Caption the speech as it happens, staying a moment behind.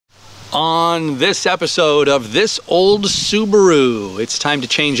On this episode of This Old Subaru, it's time to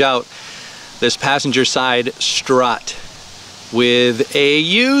change out this passenger side strut with a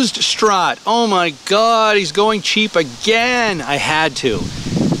used strut. Oh my God, he's going cheap again. I had to.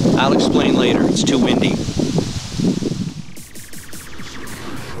 I'll explain later, it's too windy.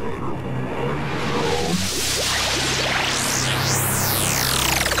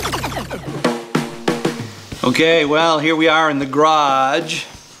 Okay, well, here we are in the garage.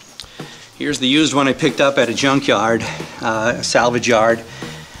 Here's the used one I picked up at a junkyard, a salvage yard.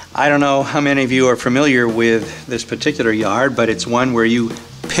 I don't know how many of you are familiar with this particular yard, but it's one where you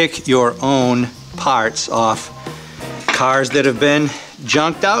pick your own parts off cars that have been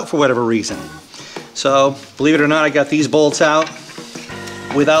junked out for whatever reason. So, believe it or not, I got these bolts out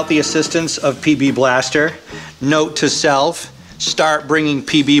without the assistance of PB Blaster. Note to self, start bringing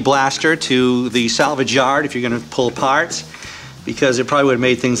PB Blaster to the salvage yard if you're going to pull parts, because it probably would have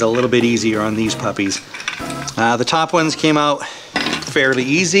made things a little bit easier on these puppies. The top ones came out fairly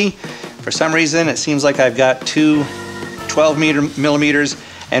easy. For some reason, it seems like I've got two 12 millimeters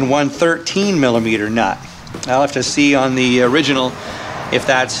and one 13 millimeter nut. I'll have to see on the original if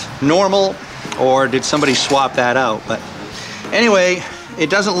that's normal or did somebody swap that out. But anyway, it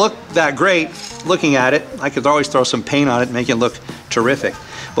doesn't look that great looking at it. I could always throw some paint on it and make it look terrific.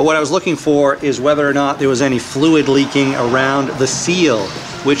 But what I was looking for is whether or not there was any fluid leaking around the seal,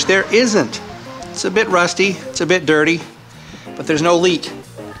 which there isn't. It's a bit rusty, it's a bit dirty, but there's no leak,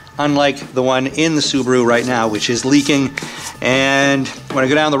 unlike the one in the Subaru right now, which is leaking. And when I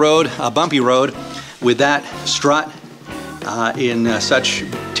go down the road, a bumpy road, with that strut in such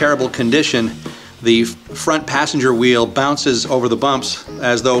terrible condition, the front passenger wheel bounces over the bumps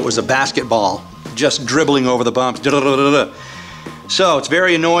as though it was a basketball, just dribbling over the bumps. So it's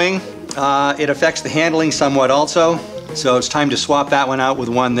very annoying. It affects the handling somewhat also. So it's time to swap that one out with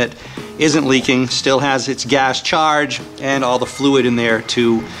one that isn't leaking, still has its gas charge and all the fluid in there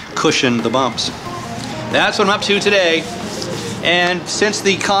to cushion the bumps. That's what I'm up to today. And since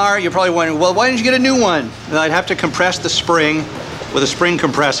the car, you're probably wondering, well, why didn't you get a new one? And I'd have to compress the spring with a spring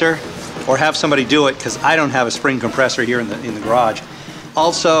compressor or have somebody do it, because I don't have a spring compressor here in the garage.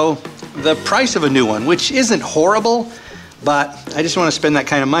 Also, the price of a new one, which isn't horrible, but I just want to spend that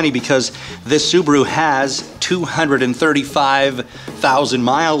kind of money because this Subaru has 235,000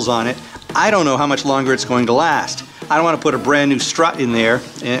 miles on it. I don't know how much longer it's going to last. I don't want to put a brand new strut in there,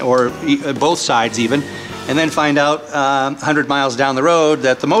 or both sides even, and then find out 100 miles down the road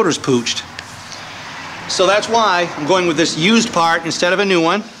that the motor's pooched. So that's why I'm going with this used part instead of a new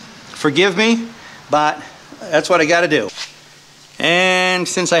one. Forgive me, but that's what I got to do. And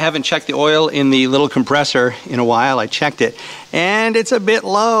since I haven't checked the oil in the little compressor in a while, I checked it, and it's a bit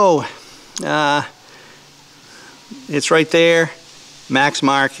low. It's right there. Max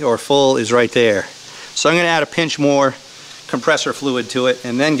mark or full is right there. So I'm going to add a pinch more compressor fluid to it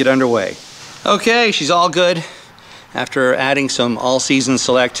and then get underway. Okay, she's all good after adding some all-season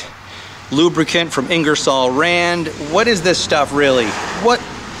select lubricant from Ingersoll Rand. What is this stuff really? What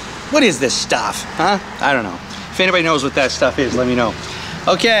is this stuff, huh? I don't know. If anybody knows what that stuff is, let me know.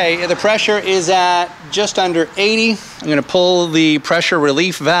 Okay, the pressure is at just under 80. I'm gonna pull the pressure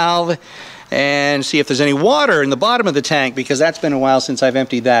relief valve and see if there's any water in the bottom of the tank, because that's been a while since I've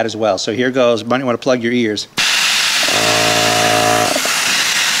emptied that as well. So here goes. Might want to plug your ears.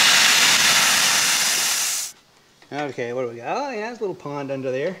 Okay, what do we got? Oh yeah, there's a little pond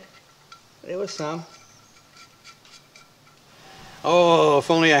under there. There was some. Oh,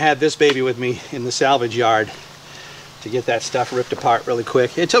 if only I had this baby with me in the salvage yard to get that stuff ripped apart really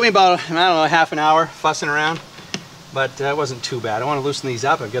quick. It took me about, I don't know, half an hour fussing around, but it wasn't too bad. I want to loosen these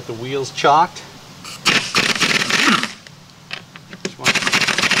up. I've got the wheels chalked.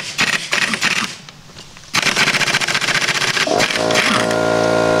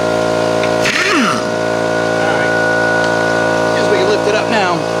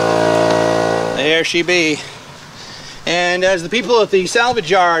 There she be. And as the people at the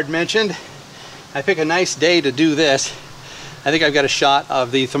salvage yard mentioned, I pick a nice day to do this. I think I've got a shot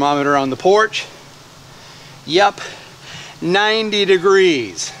of the thermometer on the porch. Yep, 90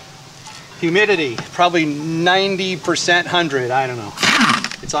 degrees. Humidity, probably 90%, 100, I don't know.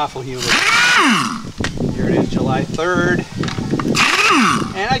 It's awful humid. Here it is, July 3rd.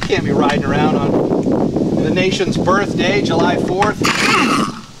 And I can't be riding around on the nation's birthday, July 4th.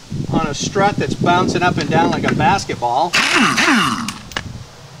 On a strut that's bouncing up and down like a basketball.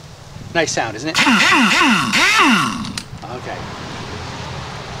 Nice sound, isn't it? Okay.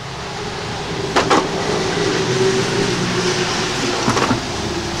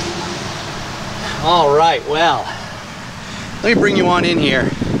 All right, well, let me bring you on in here.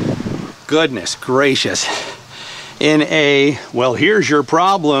 goodness gracious. In a, well, here's your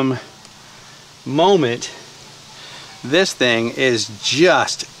problem moment, this thing is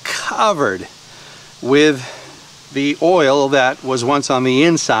just covered with the oil that was once on the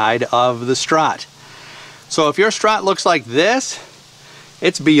inside of the strut. So if your strut looks like this,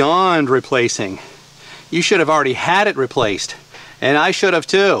 it's beyond replacing. You should have already had it replaced, and I should have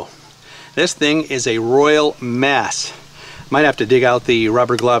too. This thing is a royal mess. Might have to dig out the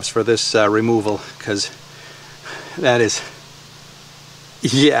rubber gloves for this removal, because that is,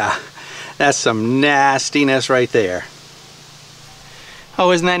 yeah, that's some nastiness right there.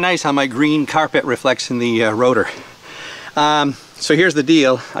 Oh, isn't that nice how my green carpet reflects in the rotor? So here's the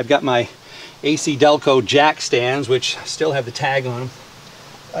deal. I've got my AC Delco jack stands, which still have the tag on them.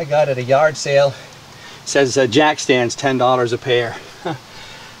 I got at a yard sale. It says jack stands $10 a pair. I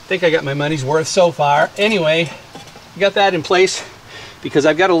think I got my money's worth so far. Anyway, I got that in place because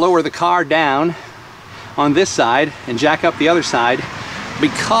I've got to lower the car down on this side and jack up the other side,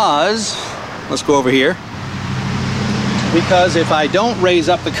 because, let's go over here, because if I don't raise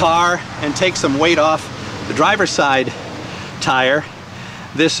up the car and take some weight off the driver's side tire,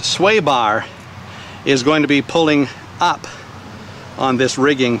 this sway bar is going to be pulling up on this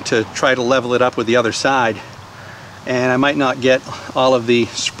rigging to try to level it up with the other side, and I might not get all of the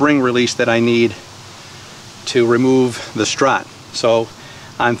spring release that I need to remove the strut. So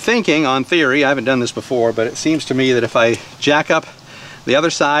I'm thinking, on theory, I haven't done this before, but it seems to me that if I jack up the other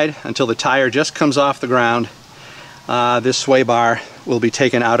side until the tire just comes off the ground, this sway bar will be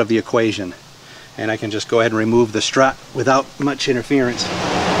taken out of the equation, and I can just go ahead and remove the strut without much interference.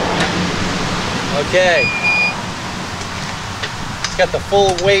 Okay, it's got the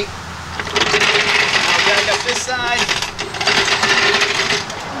full weight. I'll jack up this side.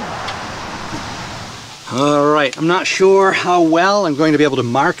 All right, I'm not sure how well I'm going to be able to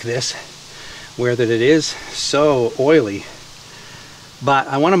mark this, where that it is so oily, but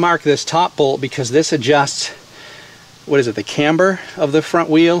I want to mark this top bolt because this adjusts, what is it, the camber of the front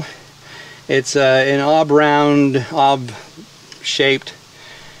wheel. It's an ob-shaped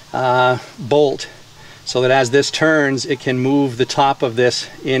bolt, so that as this turns, it can move the top of this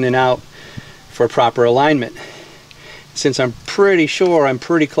in and out for proper alignment. Since I'm pretty sure I'm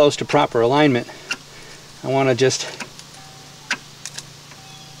pretty close to proper alignment, I want to just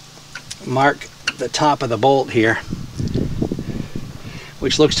mark the top of the bolt here,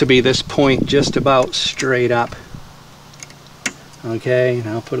 which looks to be this point just about straight up. Okay, and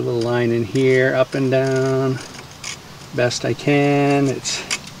I'll put a little line in here, up and down, best I can. It's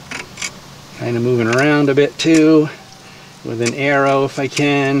kind of moving around a bit too, with an arrow if I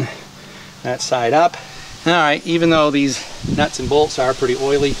can, that side up. All right, even though these nuts and bolts are pretty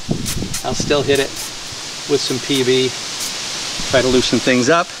oily, I'll still hit it with some PB, try to loosen things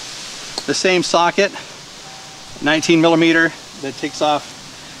up. The same socket, 19mm, that takes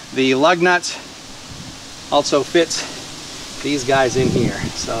off the lug nuts, also fits these guys in here.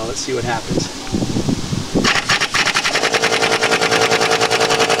 So let's see what happens.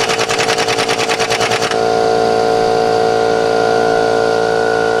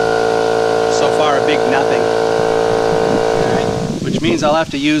 So far a big nothing. All right, which means I'll have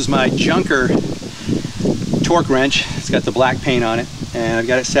to use my Junker torque wrench. It's got the black paint on it, and I've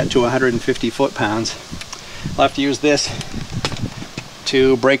got it set to 150 foot-pounds. I'll have to use this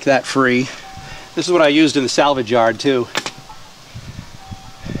to break that free. This is what I used in the salvage yard too,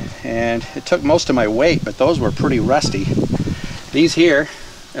 and it took most of my weight, but those were pretty rusty. These here,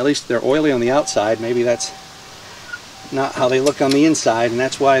 at least they're oily on the outside. Maybe that's not how they look on the inside, and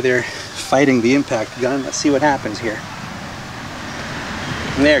that's why they're fighting the impact gun. Let's see what happens here.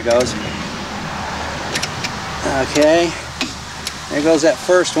 And there it goes. Okay, there goes that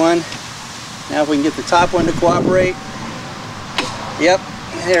first one. Now if we can get the top one to cooperate. Yep,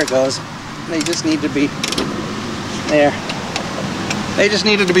 there it goes. They just need to be, there. They just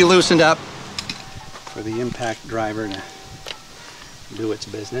needed to be loosened up for the impact driver to do its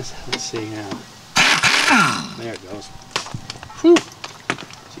business. Let's see now. There it goes. Whew.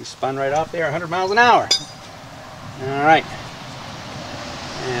 She spun right off there, 100 miles an hour. All right.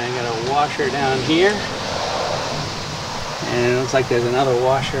 And I got a washer down here. And it looks like there's another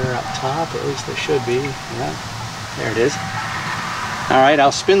washer up top, at least there should be. Yeah, there it is. All right,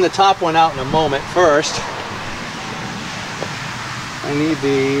 I'll spin the top one out in a moment. First, I need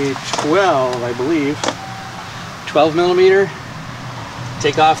the 12, I believe, 12mm.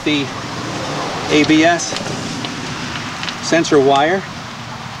 Take off the ABS sensor wire.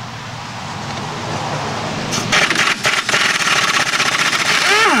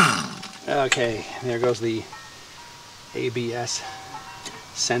 Okay, there goes the ABS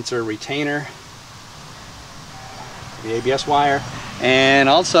sensor retainer, the ABS wire, and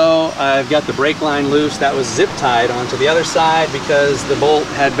also I've got the brake line loose. That was zip tied onto the other side because the bolt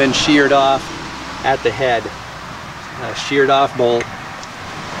had been sheared off at the head. Sheared off bolt.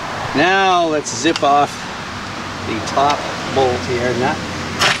 Now let's zip off the top bolt here.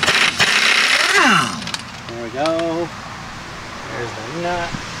 There we go. There's the nut.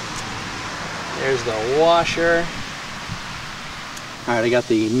 There's the washer. Alright, I got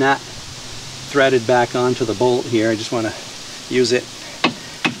the nut threaded back onto the bolt here. I just want to use it.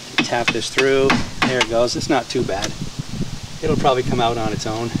 Tap this through. There it goes. It's not too bad. It'll probably come out on its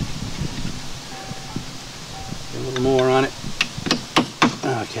own. A little more on it.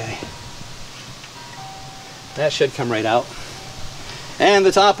 Okay. That should come right out. And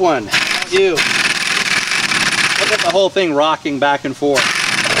the top one. You. Look at the whole thing rocking back and forth.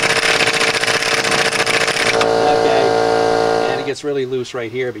 Okay. And it gets really loose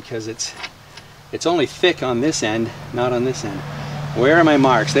right here because it's only thick on this end, not on this end. Where are my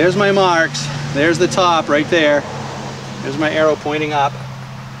marks? There's my marks. There's the top right there. There's my arrow pointing up.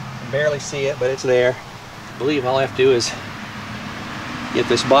 I can barely see it, but it's there. I believe all I have to do is get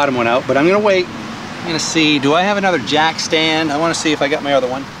this bottom one out, but I'm gonna wait. I'm gonna see, do I have another jack stand? I wanna see if I got my other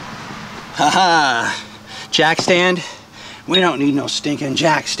one. Haha, jack stand. We don't need no stinking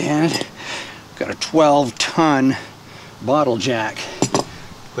jack stand. Got a 12-ton bottle jack.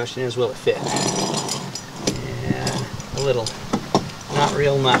 Question is, will it fit? Yeah, a little. Not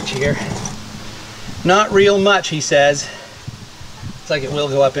real much here. Not real much, he says. Looks like it will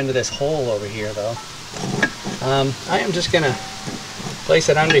go up into this hole over here, though. I am just gonna place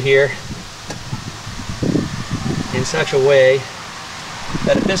it under here in such a way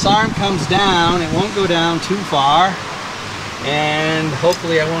that if this arm comes down, it won't go down too far, and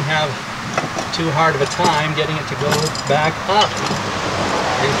hopefully I won't have too hard of a time getting it to go back up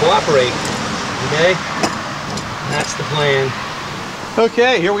and cooperate. Okay? That's the plan.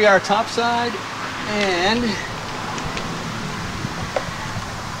 Okay, here we are top side, and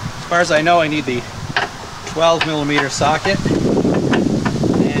as far as I know, I need the 12mm socket,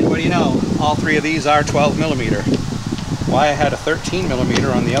 and what do you know, all three of these are 12mm. Why I had a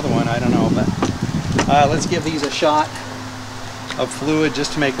 13mm on the other one, I don't know, but let's give these a shot of fluid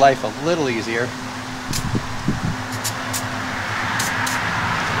just to make life a little easier.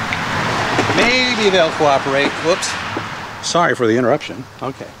 Maybe they'll cooperate. Whoops. Sorry for the interruption.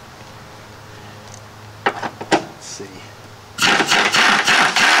 Okay. Let's see.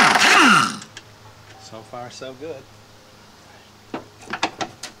 So far, so good.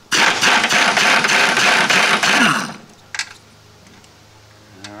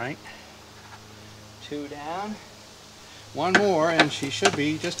 All right. 2 down. 1 more, and she should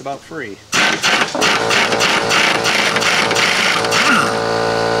be just about free.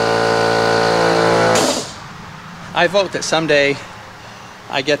 I vote that someday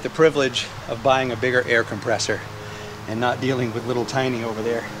I get the privilege of buying a bigger air compressor and not dealing with little tiny over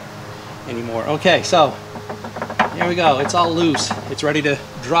there anymore. Okay, so there we go. It's all loose. It's ready to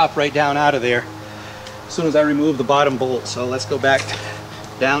drop right down out of there as soon as I remove the bottom bolt. So let's go back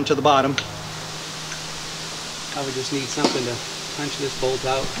down to the bottom. Probably just need something to punch this bolt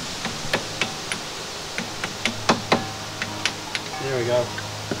out. There we go.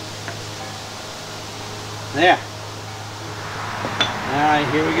 There. Alright,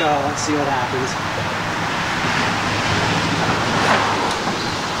 here we go. Let's see what happens.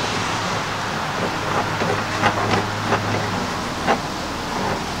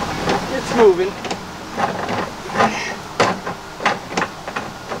 It's moving.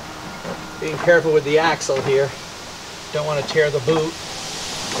 Being careful with the axle here. Don't want to tear the boot.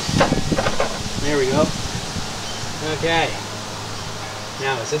 There we go. Okay.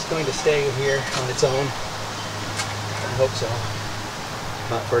 Now, is this going to stay here on its own? I hope so.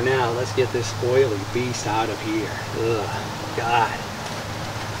 But for now, let's get this oily beast out of here. Ugh, God.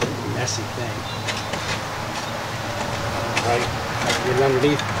 Messy thing. Alright, I can get it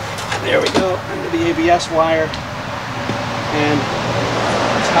underneath. There we go, under the ABS wire. And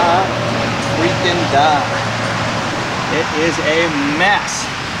top freaking duh. It is a mess.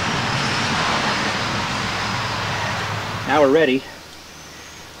 Now we're ready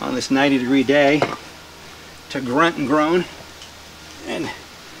on this 90-degree day to grunt and groan and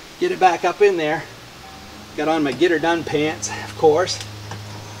get it back up in there. Got on my get her done pants, of course.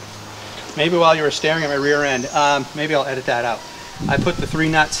 Maybe while you were staring at my rear end, maybe I'll edit that out. I put the 3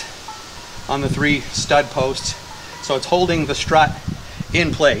 nuts on the 3 stud posts, so it's holding the strut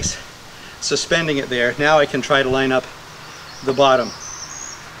in place, suspending it there. Now I can try to line up the bottom.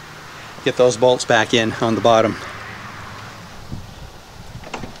 Get those bolts back in on the bottom.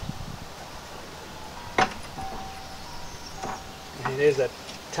 is a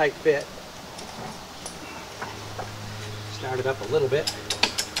tight fit. Start it up a little bit.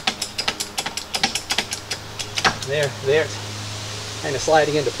 There, kind of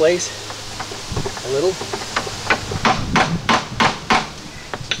sliding into place a little.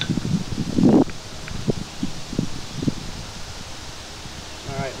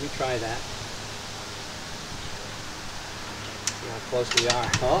 All right, let me try that. See how close we are.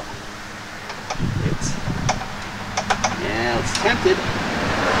 Oh, it's tempted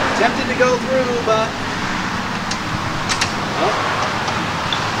to go through, but oh,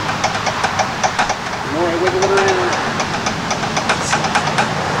 the more I wiggle it around,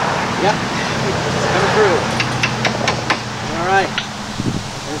 yep, it's coming through. All right,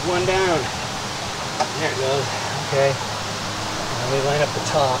 there's one down. There it goes. Okay, let me line up the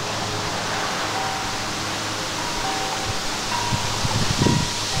top.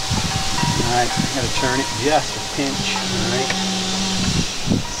 All right, I gotta turn it just a pinch. All right,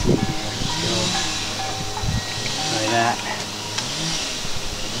 let's see here. Let's go. Try that.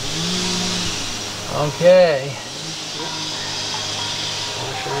 Okay.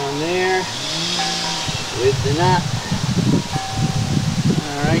 Wash around there with the nut.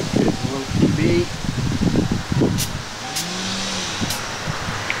 All right, here's a little PB.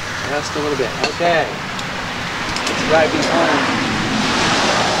 Just a little bit. Okay. Let's drive these home.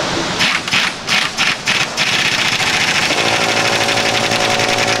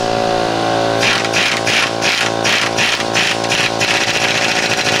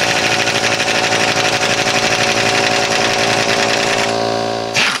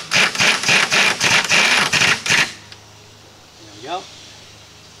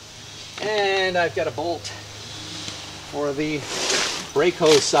 And I've got a bolt for the brake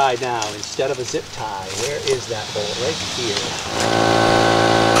hose side now instead of a zip tie. Where is that bolt? Right here.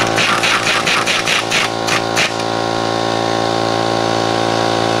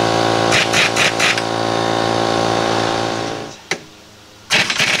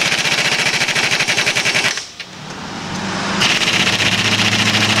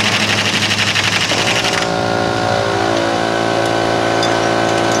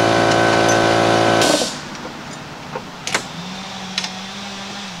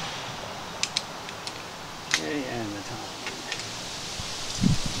 And the top one.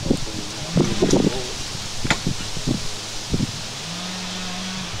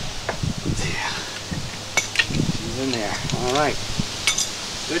 Yeah, she's in there. All right.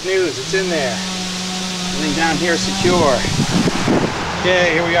 Good news, it's in there. Everything down here is secure.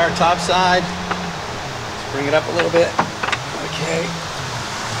 Okay, here we are, top side. Let's bring it up a little bit. Okay.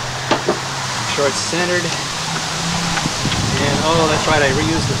 Make sure it's centered. And oh, that's right, I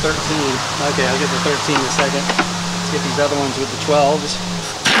reused the 13. Okay, I'll get the 13 in a second. Let's get these other ones with the 12s.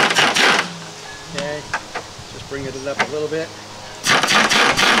 Okay, just bring it up a little bit.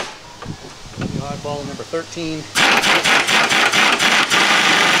 The oddball number 13.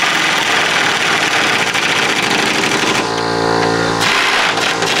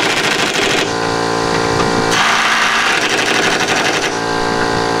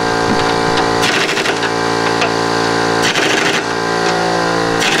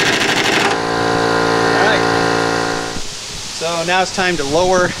 So now it's time to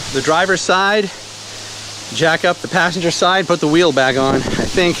lower the driver's side, jack up the passenger side, put the wheel back on. I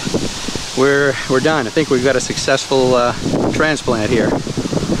think we're done. I think we've got a successful transplant here.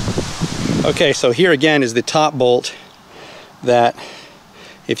 Okay, so here again is the top bolt that,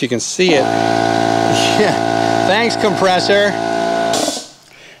 if you can see it, yeah, thanks compressor.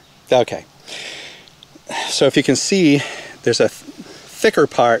 Okay, so if you can see, there's a thicker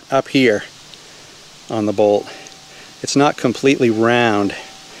part up here on the bolt. It's not completely round.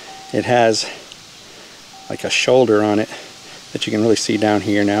 It has like a shoulder on it that you can really see down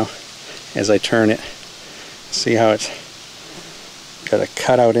here now as I turn it. See how it's got a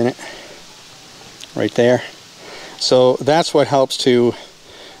cutout in it right there. So that's what helps to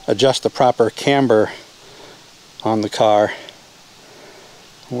adjust the proper camber on the car,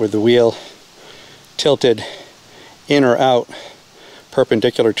 with the wheel tilted in or out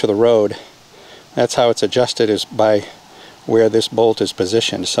perpendicular to the road. That's how it's adjusted, is by where this bolt is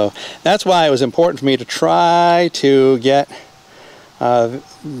positioned. So that's why it was important for me to try to get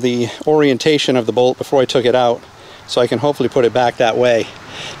the orientation of the bolt before I took it out, so I can hopefully put it back that way.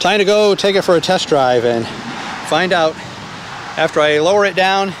 Time to go take it for a test drive and find out, after I lower it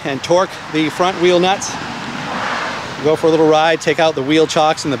down and torque the front wheel nuts, go for a little ride, take out the wheel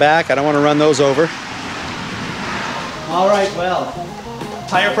chocks in the back. I don't want to run those over. All right, well,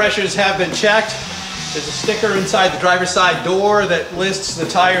 tire pressures have been checked. There's a sticker inside the driver's side door that lists the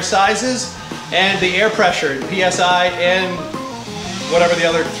tire sizes and the air pressure, PSI and whatever the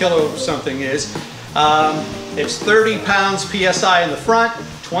other kilo something is. It's 30 pounds PSI in the front,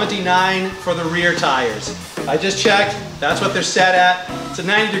 29 for the rear tires. I just checked, that's what they're set at. It's a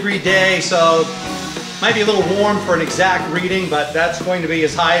 90-degree day, so might be a little warm for an exact reading, but that's going to be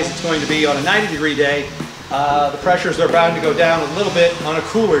as high as it's going to be on a 90-degree day. The pressures are bound to go down a little bit on a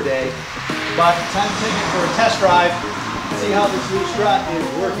cooler day. But time to take it for a test drive, see how this new Strut is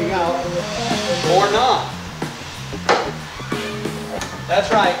working out, or not.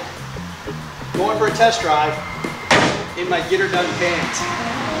 That's right, going for a test drive in my Get Her Done pants.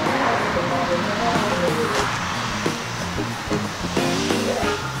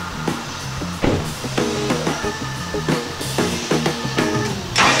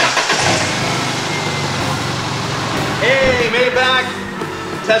 Hey, made it back.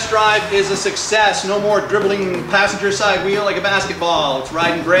 Test drive is a success. No more dribbling passenger side wheel like a basketball. It's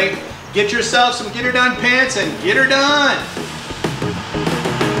riding great. Get yourself some Get Her Done pants and get her done.